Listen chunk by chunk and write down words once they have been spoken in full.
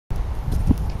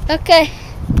Okay,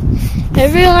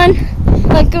 everyone,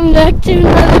 welcome back to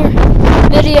another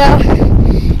video.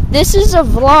 This is a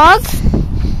vlog,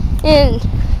 and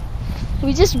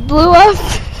we just blew up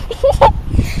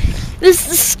this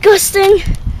disgusting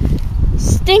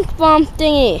stink bomb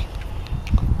thingy.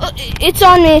 It's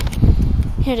on me.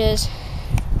 Here it is.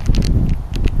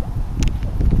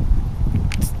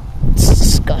 It's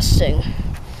disgusting.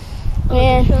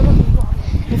 And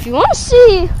if you want to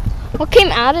see what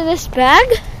came out of this bag,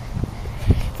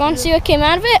 if you want to see what came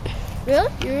out of it, Really?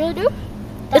 You really do?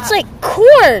 it's like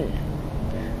corn.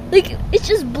 Like, it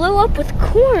just blew up with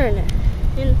corn.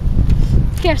 And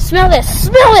here, smell this.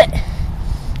 Smell it.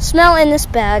 Smell in this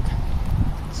bag.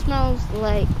 It smells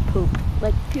like poop.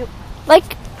 Like puke.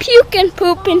 Like puke and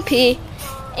poop and pee.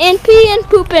 And pee and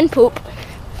poop and poop.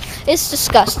 It's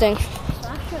disgusting.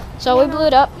 So we blew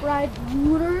it up. Fried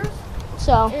noodles.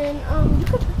 So, And you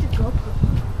could put your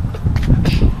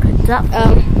GoPro. is that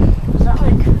Is that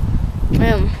like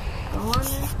um, go on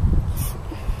there?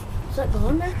 Does that go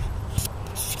on there?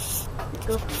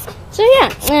 GoPro. so yeah,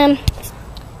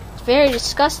 it's very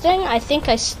disgusting. I think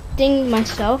I sting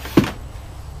myself.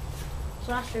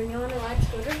 Slasher, you want to ride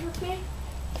scooters with me?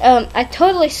 I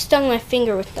totally stung my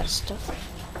finger with that stuff.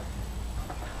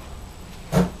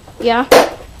 Yeah.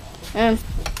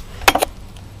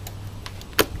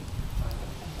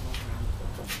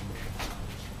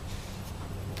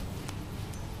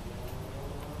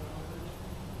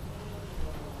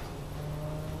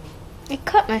 I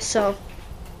cut myself.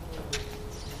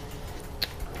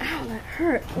 Ow, that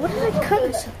hurt. What did I cut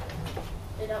myself?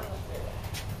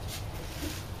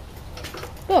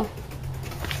 Oh.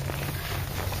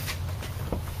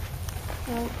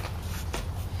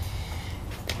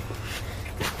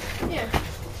 Yeah.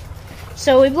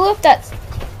 So we blew up that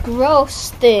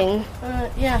gross thing.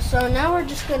 Yeah, so now we're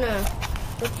just gonna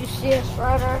let you see us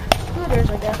ride our scooters,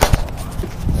 I guess.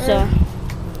 So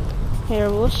here,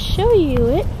 we'll show you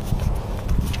it.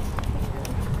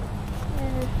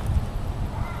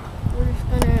 We're just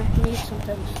gonna need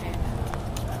something to stand on.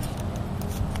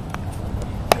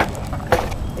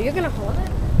 Are you gonna hold it?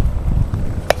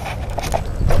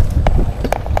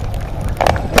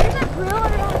 There's a grill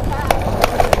and on top.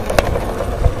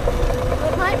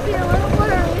 It might be a little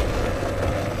blurry.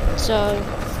 So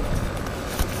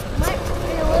Might be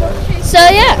a little shaky. So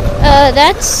yeah,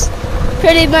 that's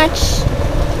pretty much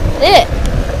it.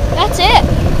 That's it.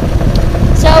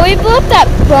 So we blew up that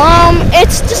bomb.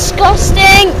 It's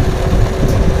disgusting.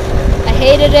 I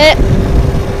hated it.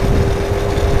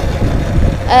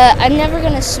 I'm never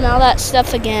gonna smell that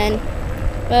stuff again.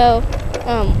 Well,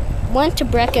 went to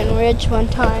Breckenridge one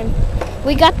time.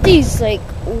 We got these like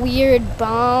weird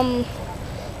bomb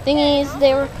thingies.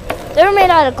 They were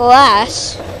made out of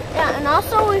glass. Yeah, and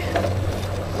also we're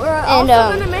And,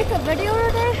 also gonna make a video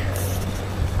today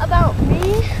about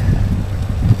me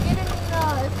getting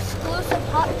the exclusive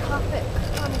Hot Topic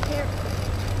here.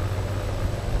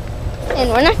 And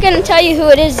we're not going to tell you who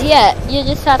it is yet. You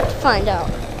just have to find out.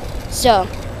 So,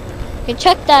 you can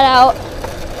check that out.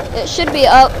 It should be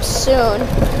up soon.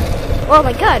 Oh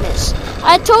my goodness.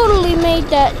 I totally made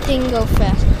that thing go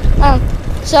fast.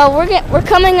 So we're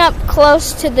coming up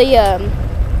close to the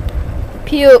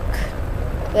puke,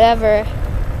 whatever.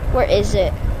 Where is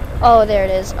it? Oh, there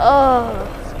it is. Oh,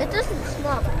 It doesn't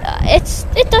smell bad.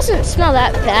 it doesn't smell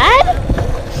that bad.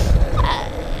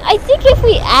 I think if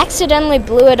we accidentally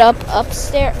blew it up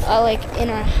upstairs, like in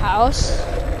our house,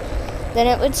 then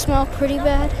it would smell pretty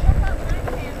bad.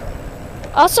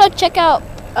 Also, check out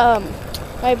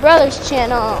my brother's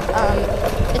channel.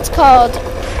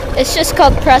 It's just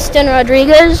called Preston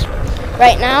Rodriguez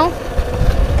right now,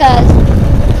 because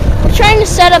we're trying to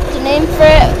set up the name for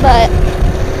it, but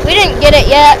we didn't get it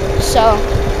yet. So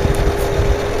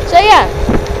yeah,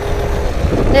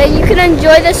 you can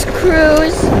enjoy this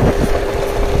cruise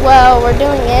while we're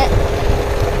doing it.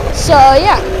 So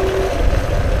yeah,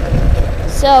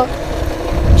 so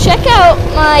check out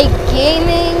my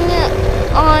gaming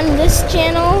on this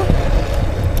channel.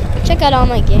 Check out all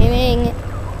my gaming.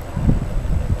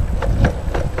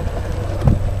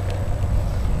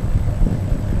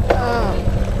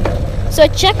 So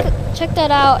check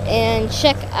that out, and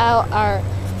check out our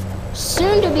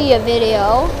soon-to-be a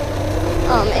video.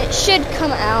 It should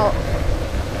come out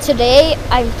today.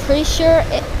 I'm pretty sure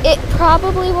it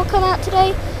probably will come out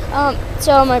today.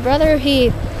 So my brother,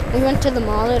 we went to the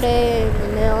mall today, the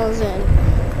Mills,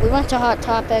 and we went to Hot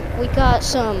Topic. We got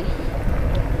some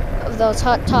of those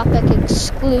Hot Topic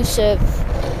exclusive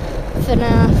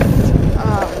FNAF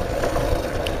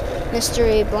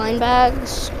mystery blind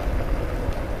bags.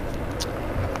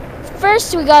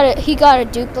 First he got a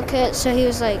duplicate, so he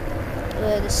was like,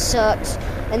 This sucks.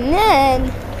 And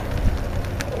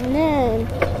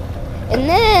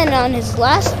then on his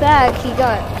last bag, he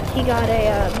got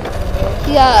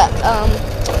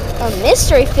a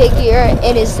mystery figure,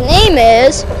 and his name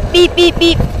is Beep Beep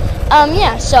Beep.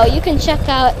 Yeah, so you can check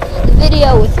out the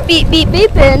video with Beep Beep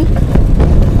Beepin'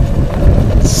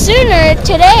 sooner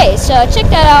today. So check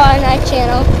that out on our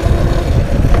channel.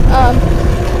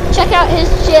 Check out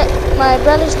my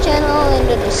brother's channel in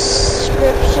the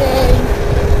description.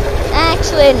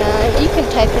 Actually, no, you can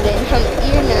type it in.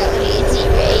 You're not lazy,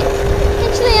 right?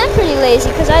 Actually, I'm pretty lazy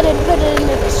because I didn't put it in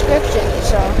the description.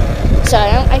 So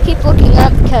I keep looking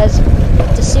up because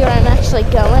to see where I'm actually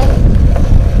going.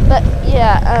 But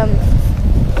yeah,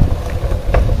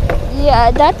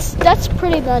 yeah, that's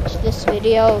pretty much this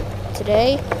video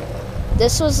today.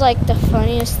 This was like the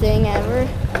funniest thing ever.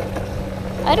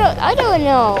 I don't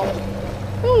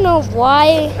know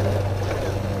why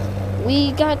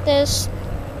we got this.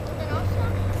 And also,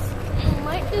 we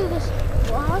might do this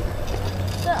vlog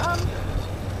that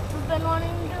we've been wanting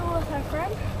to do with our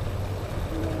friend.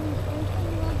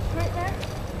 Right there.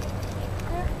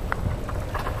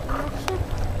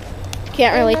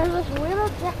 Can't really. And there's this weirdo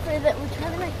Jeffrey that we try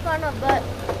to make fun of, but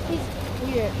he's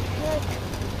weird.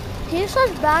 He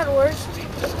says bad words. So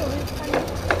he's kind of,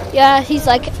 Yeah, he's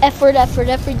like effort you,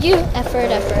 effort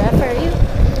you.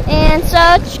 And so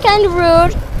it's kind of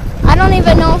rude. I don't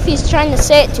even know if he's trying to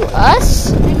say it to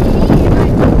us. and he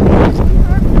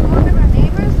heard from one of our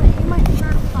neighbors that he might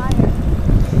start a fire.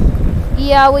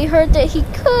 Yeah, we heard that he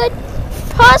could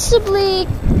possibly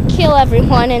kill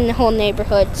everyone in the whole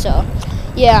neighborhood. So,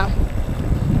 yeah,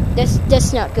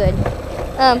 that's not good.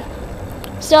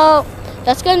 So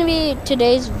that's gonna be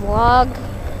today's vlog.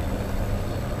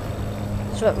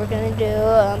 That's what we're gonna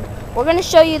do. We're gonna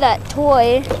show you that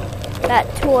toy,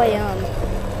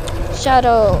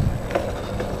 shadow,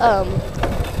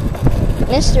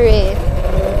 mystery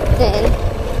thing,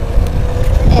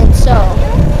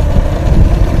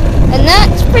 and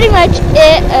that's pretty much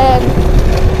it.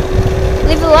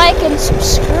 Leave a like and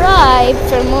subscribe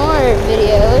for more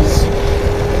videos,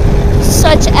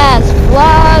 such as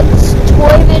vlogs,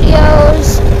 toy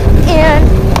videos,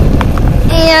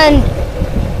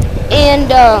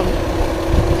 and oh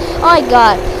my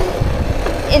god,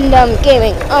 and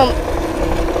gaming.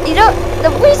 You know, the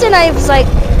reason I was like,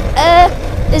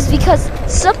 is because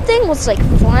something was like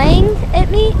flying at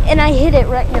me, and I hit it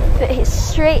right in the face,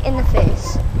 straight in the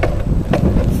face.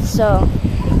 So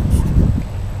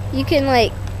you can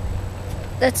like,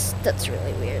 that's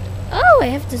really weird. Oh, I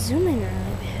have to zoom in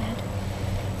really bad.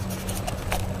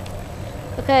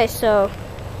 Okay, so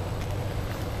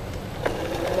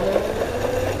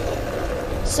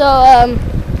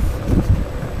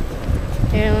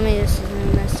here, let me just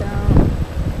zoom this out.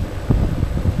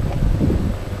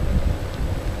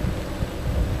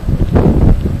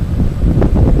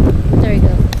 There you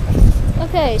go.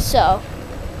 Okay, so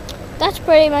that's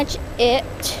pretty much it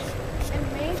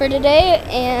for today,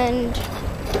 and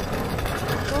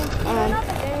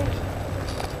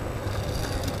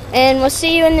we'll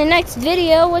see you in the next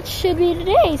video, which should be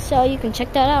today, so you can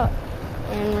check that out.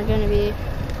 And we're gonna be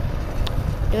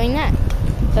doing that.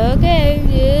 Okay,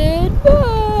 yeah.